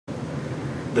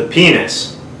The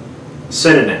penis.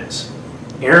 Synonyms: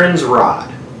 Aaron's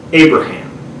rod,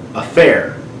 Abraham,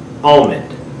 affair,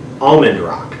 almond, almond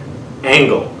rock,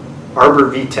 angle, arbor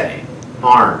vitae,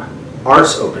 arm,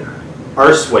 arse opener,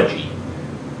 arse wedgie,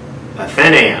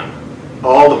 Athenaeum,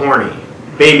 all horny,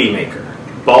 baby maker,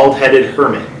 bald-headed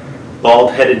hermit,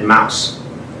 bald-headed mouse,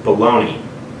 baloney,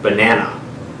 banana,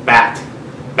 bat,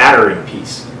 battering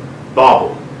piece,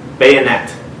 bauble,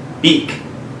 bayonet, beak,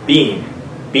 bean,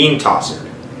 bean tosser,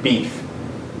 beef,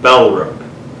 bell rope,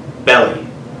 belly,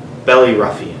 belly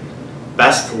ruffian,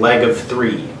 best leg of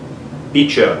three,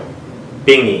 bicho,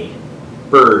 bingy,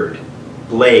 bird,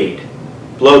 blade,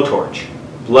 blowtorch,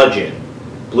 bludgeon,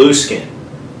 blueskin,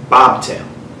 bobtail,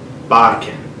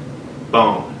 bodkin,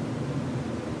 bone,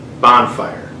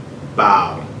 bonfire,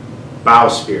 bow,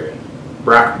 bowsprit,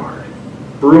 brackmard,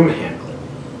 broom handle,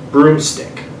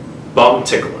 broomstick, bum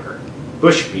tickler,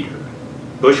 bush beater,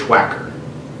 bushwhacker,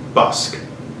 busk,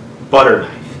 butter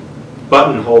knife,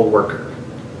 buttonhole worker,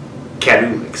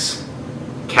 cadulix,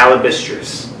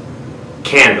 calabistrus,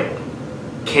 candle,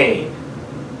 cane,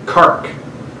 cark,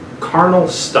 carnal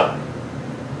stun,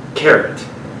 carrot,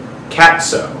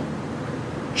 catso,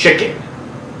 chicken,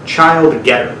 child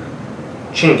getter,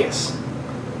 chingus,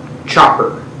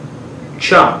 chopper,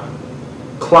 chum,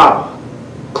 clava,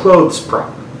 clothes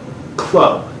prop,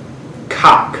 club,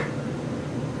 cock,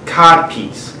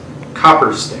 codpiece,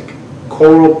 copper stick,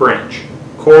 coral branch,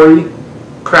 cory,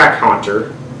 crack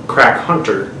hunter,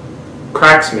 cracksman,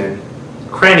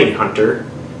 cranny hunter,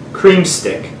 cream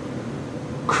stick,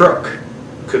 crook,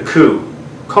 cuckoo,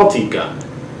 culty gun,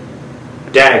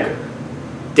 dagger,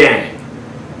 dang,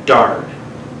 dart,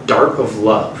 dart of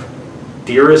love,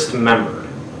 dearest member,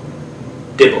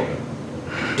 dibble,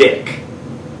 dick,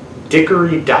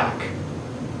 dickory dock,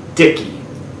 dicky,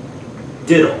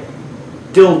 diddle,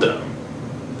 dildo,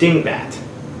 dingbat,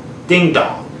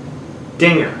 ding-dong,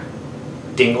 dinger,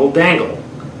 dingle-dangle,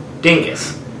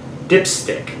 dingus,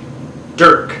 dipstick,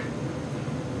 dirk,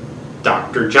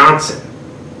 Dr. Johnson,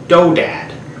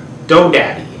 doodad,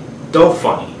 doodaddy,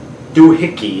 do-funny,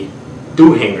 doohickey,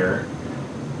 doohinger,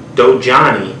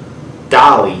 do-johnny,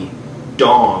 dolly,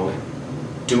 dong,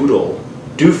 doodle,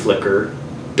 dooflicker,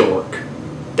 dork,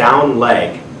 down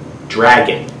leg,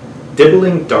 dragon,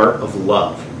 dibbling dart of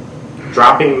love,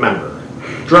 dropping member,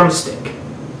 drumstick,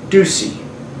 doocy,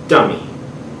 dummy,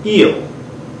 eel,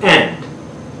 end,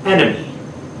 enemy,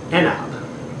 enob,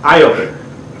 eye-opener,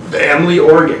 family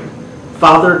organ,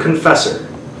 father confessor,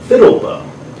 fiddle bow,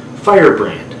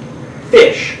 firebrand,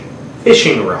 fish,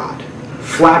 fishing rod,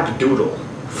 flap doodle,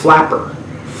 flapper,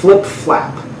 flip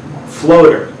flap,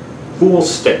 floater, fool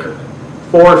sticker,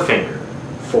 forefinger,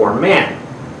 foreman,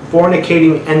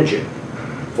 fornicating engine,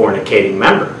 fornicating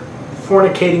member,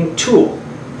 fornicating tool,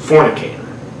 fornicator,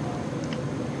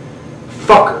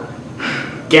 fucker,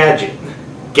 gadget,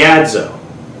 gadzo,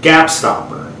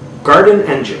 gapstopper, garden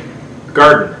engine,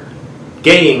 gardener,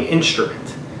 gaying instrument,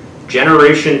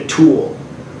 generation tool,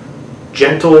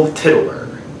 gentle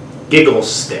tittler, giggle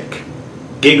stick,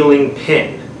 giggling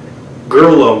pin,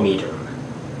 girlometer,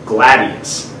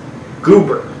 gladius,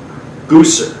 goober,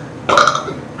 gooser,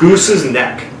 goose's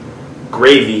neck,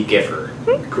 gravy giver,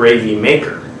 gravy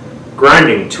maker,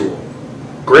 grinding tool,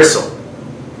 gristle,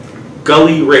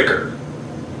 gully raker,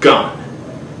 gun,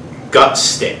 gut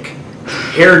stick,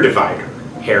 hair divider,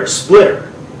 hair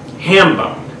splitter, ham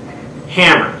bone,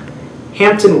 hammer,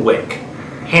 Hampton wick,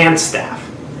 hand staff,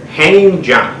 hanging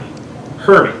Johnny,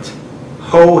 hermit,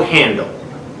 hoe handle,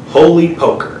 holy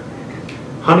poker,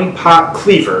 honey pot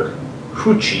cleaver,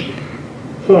 hoochie,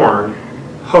 horn,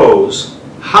 hose,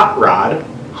 hot rod,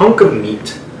 hunk of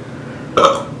meat,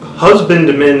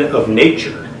 husbandman of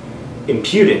nature,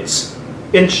 impudence,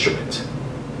 instrument,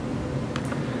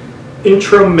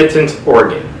 intromittent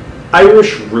organ,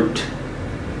 Irish root,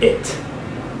 it,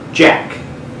 Jack,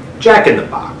 Jack in the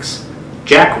box,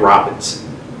 Jack Robinson,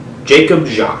 Jacob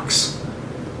Jacques,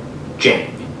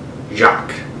 Jang,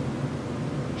 Jacques,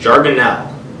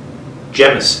 Jargonelle,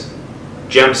 Jemison,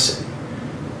 Jemson,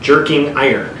 jerking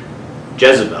iron,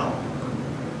 Jezebel,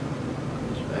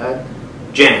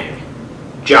 Jang,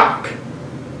 Jock,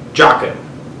 Jockin,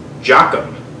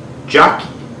 Jockum, Jockey,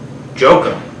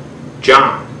 Jokum,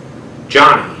 John,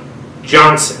 Johnny,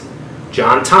 Johnson,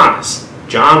 John Thomas,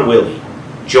 John Willie,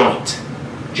 Joint,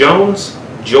 Jones,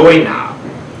 Joy Knob,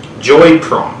 Joy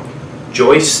Prong,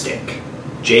 Joystick,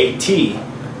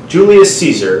 JT, Julius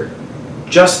Caesar,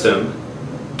 Justum,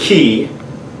 Key,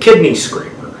 Kidney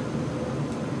Scraper,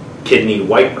 Kidney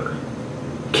Wiper,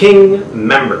 King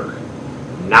Member,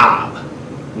 Knob,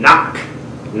 Knock,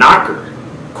 Knocker,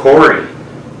 Corey,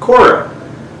 Cora,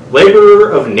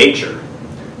 Laborer of Nature,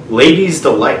 Lady's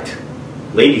delight,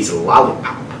 lady's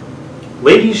lollipop,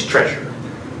 lady's treasure,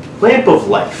 lamp of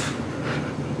life,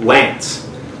 lance,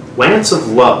 lance of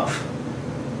love,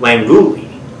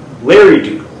 langooly,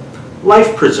 larrydoodle,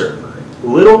 life preserver,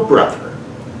 little brother,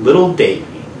 little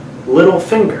Davy, little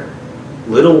finger,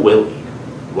 little Willie,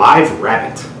 live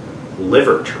rabbit,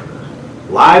 liver turner,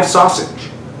 live sausage,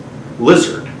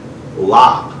 lizard,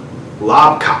 lob,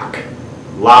 lobcock,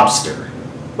 lobster,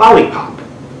 lollipop,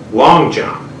 long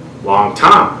john, long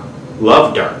tom,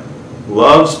 love dart,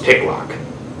 love's picklock,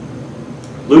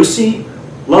 Lucy,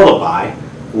 lullaby,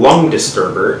 lung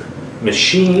disturber,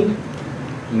 machine,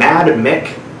 mad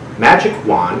Mick, magic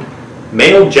wand,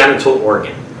 male genital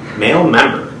organ, male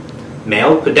member,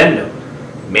 male pudendum,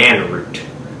 man root,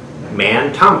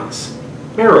 man Thomas,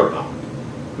 marrowbone,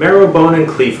 marrowbone and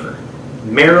cleaver,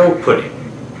 marrow pudding,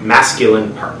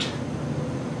 masculine part.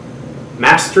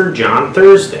 Master John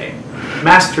Thursday,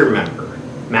 master member,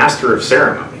 master of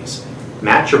ceremonies,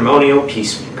 matrimonial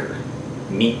peacemaker,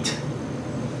 meat.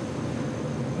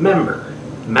 Member,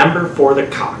 member for the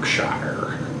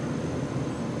Cockshire.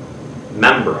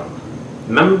 Membrum,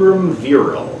 membrum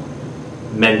virile,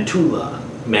 mentula,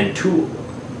 mentul,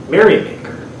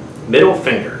 merrymaker, middle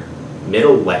finger,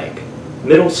 middle leg,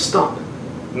 middle stump,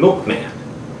 milkman,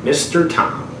 Mr.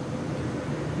 Tom.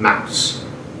 Mouse,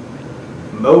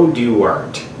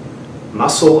 Moduart,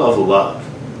 muscle of love,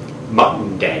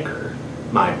 mutton dagger,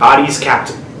 my body's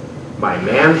captain, my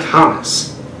man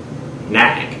Thomas.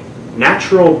 Nag,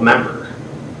 natural member,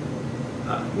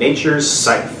 nature's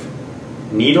scythe,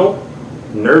 needle,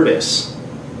 nervous,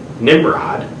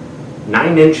 Nimrod,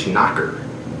 9-inch knocker,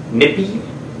 nippy,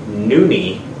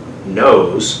 noonie,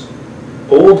 nose,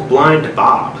 old blind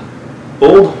Bob,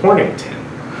 old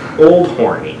Hornington, old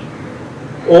horny,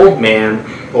 old man,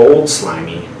 old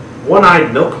slimy,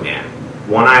 one-eyed milkman,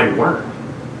 one-eyed worm,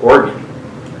 organ,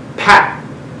 Pat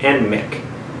and Mick,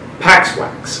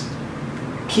 Paxwax,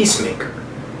 peacemaker,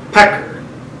 pecker,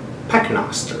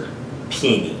 pecknoster,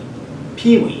 peony,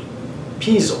 peewee,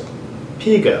 peasel,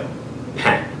 pego,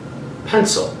 pen,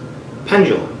 pencil,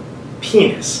 pendulum,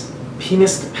 penis,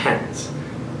 penis depends,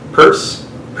 purse,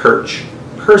 perch,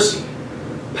 Percy,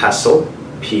 pestle,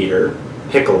 Peter,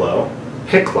 piccolo,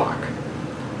 picklock,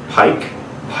 pike,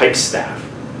 pikestaff,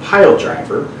 pile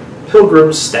driver,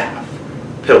 pilgrim's staff,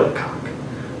 pillicock,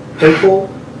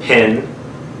 pimple, pin,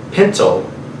 pintle,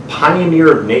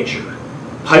 pioneer of nature,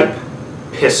 pipe,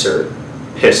 pisser,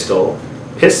 pistol,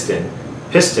 piston,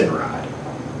 piston rod,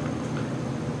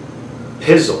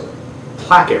 pizzle,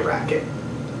 placket racket,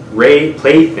 ray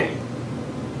plaything,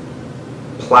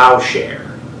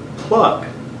 plowshare, plug,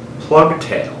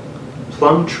 plugtail,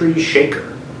 plum tree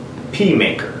shaker, pea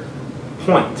maker,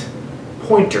 point,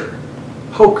 pointer,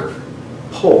 poker,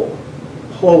 pole,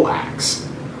 poleaxe,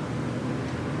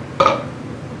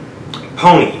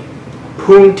 pony,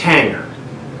 poontanger,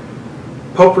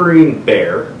 poperine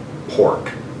bear,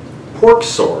 pork, pork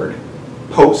sword,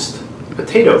 post,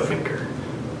 potato finger,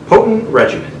 potent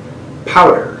regiment,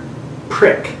 powder,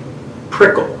 prick,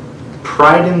 prickle,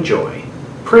 pride and joy,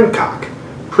 princock,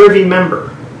 privy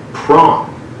member, prong,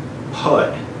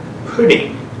 pud,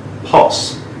 pudding,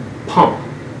 pulse, pump,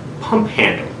 pump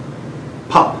handle,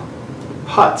 pup,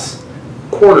 putz,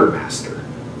 quartermaster,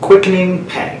 quickening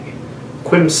peg,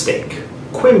 quimstake,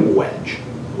 quim wedge,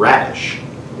 radish,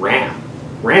 ram,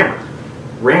 rammer,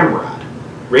 ramrod,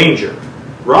 ranger,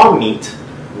 raw meat,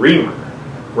 reamer,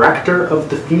 rector of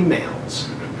the females,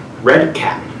 red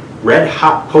cap, red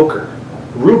hot poker,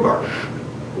 rhubarb,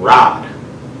 rod,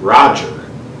 roger,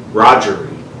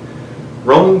 rogery,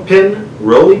 rolling pin,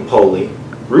 roly-poly,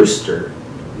 rooster,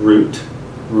 root,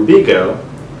 rubigo,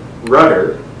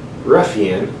 rudder,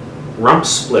 ruffian, rump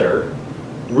splitter,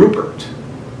 Rupert,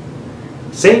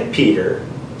 St. Peter,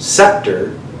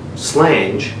 scepter,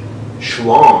 slange,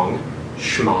 schlong,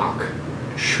 schmock,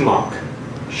 schmuck,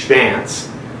 schwanz,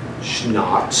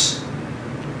 schnotz,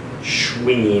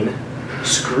 schween,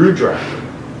 screwdriver,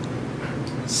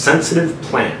 sensitive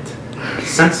plant,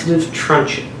 sensitive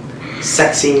truncheon,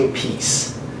 sexing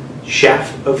piece,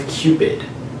 shaft of Cupid,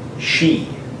 she,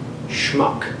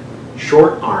 schmuck,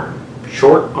 short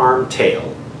arm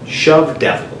tail, shove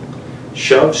devil,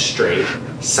 shove straight,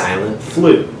 silent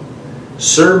flu,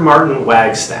 Sir Martin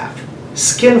Wagstaff,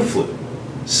 skin flu,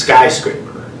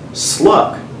 skyscraper,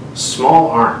 slug, small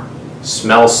arm,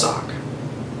 smell sock,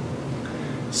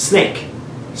 snake,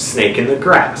 snake in the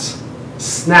grass,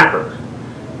 snapper,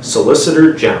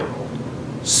 solicitor general,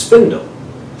 spindle,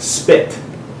 spit,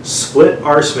 split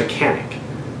arse mechanic,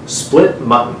 split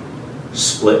mutton,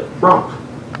 split rump,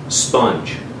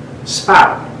 sponge,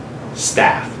 spout,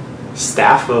 staff,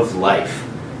 staff of life,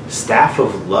 staff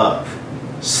of love,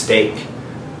 stake,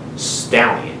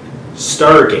 stallion,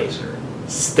 stargazer,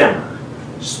 stemmer,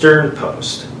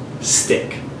 sternpost,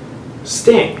 stick,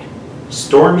 sting,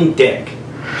 stormy dick,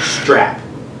 strap,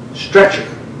 stretcher,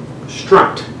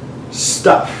 strunt,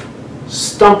 stuff,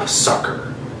 stump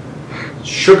sucker,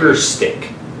 sugar stick,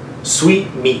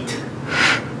 sweet meat,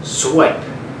 swipe,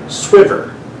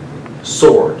 swiver,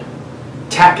 sword,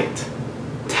 tacket,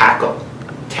 tackle,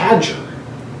 tadger,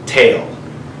 tail,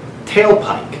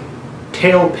 tailpike,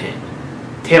 tailpin,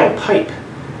 tailpipe,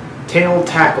 tail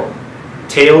tackle,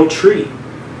 tail tree,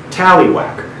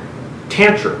 tallywhacker,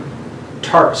 tantrum,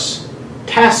 tarse,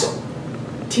 tassel,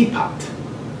 teapot,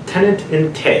 tenant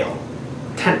in tail,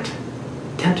 tent,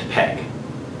 tent peg,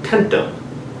 tentum,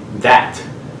 that,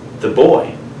 the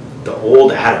boy, the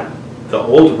old Adam, the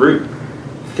old root,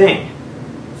 thing,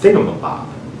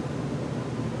 thingamabob,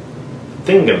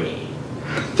 thingamy,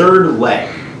 third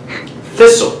leg,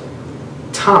 thistle,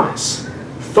 Thomas,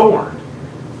 thorn,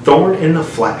 thorn in the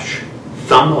flesh,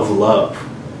 thumb of love,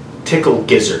 tickle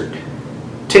gizzard,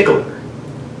 tickler,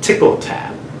 tickle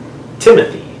tab,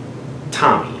 Timothy,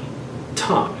 Tommy,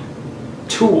 tongue,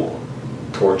 tool,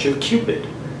 torch of Cupid,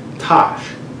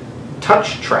 tosh,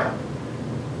 touch trap,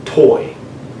 toy,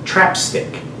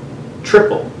 trapstick,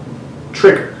 triple,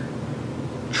 trigger,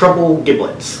 trouble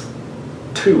giblets,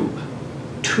 tube,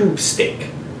 tube steak,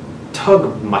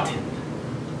 tug mutton,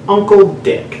 Uncle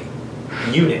Dick,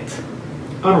 unit,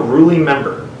 unruly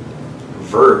member,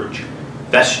 verge,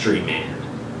 vestryman,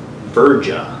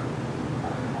 verja,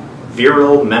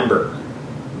 virile member,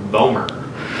 bomer,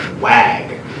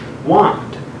 wag,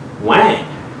 wand, wang,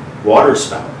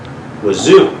 waterspout,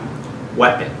 wazoo,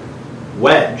 weapon,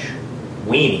 wedge,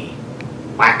 weenie,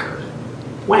 whacker,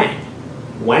 wang,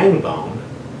 wangbone,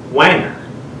 wanger,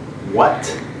 what,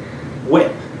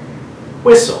 whip,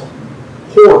 whistle,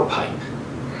 whorepipe,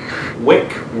 wick,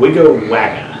 wiggo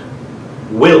wagga,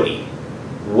 willy,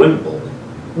 wimble,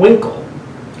 winkle,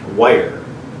 wire,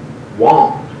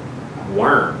 wong,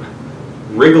 worm,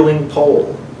 wriggling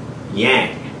pole,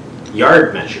 yang,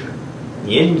 yard measure,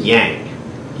 yin yang,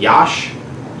 yash,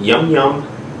 yum yum,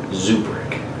 zubrin.